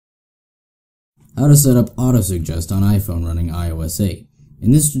How to set up Autosuggest on iPhone running iOS 8.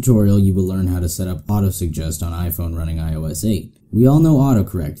 In this tutorial, you will learn how to set up Autosuggest on iPhone running iOS 8. We all know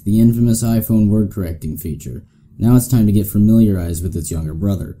Autocorrect, the infamous iPhone word correcting feature. Now it's time to get familiarized with its younger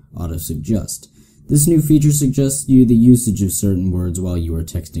brother, Autosuggest. This new feature suggests you the usage of certain words while you are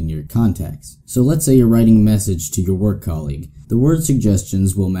texting your contacts. So let's say you're writing a message to your work colleague. The word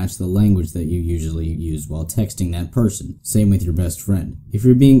suggestions will match the language that you usually use while texting that person. Same with your best friend. If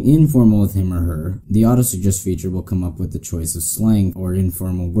you're being informal with him or her, the Autosuggest feature will come up with the choice of slang or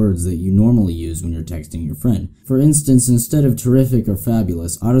informal words that you normally use when you're texting your friend. For instance, instead of terrific or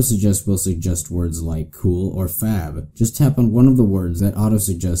fabulous, Autosuggest will suggest words like cool or fab. Just tap on one of the words that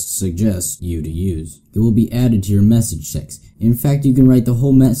Autosuggest suggests you to use. It will be added to your message text. In fact, you can write the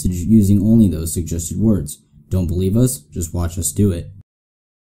whole message using only those suggested words. Don't believe us? Just watch us do it.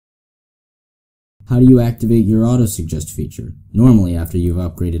 How do you activate your Autosuggest feature? Normally, after you've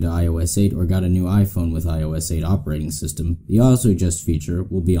upgraded to iOS 8 or got a new iPhone with iOS 8 operating system, the Autosuggest feature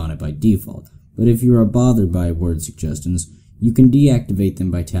will be on it by default. But if you are bothered by word suggestions, you can deactivate them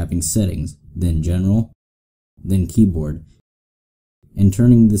by tapping Settings, then General, then Keyboard, and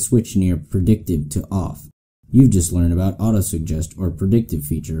turning the switch near Predictive to off. You've just learned about Autosuggest or Predictive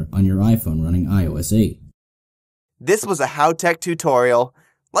feature on your iPhone running iOS 8. This was a HowTech tutorial.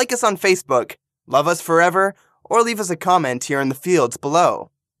 Like us on Facebook, love us forever, or leave us a comment here in the fields below.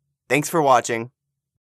 Thanks for watching.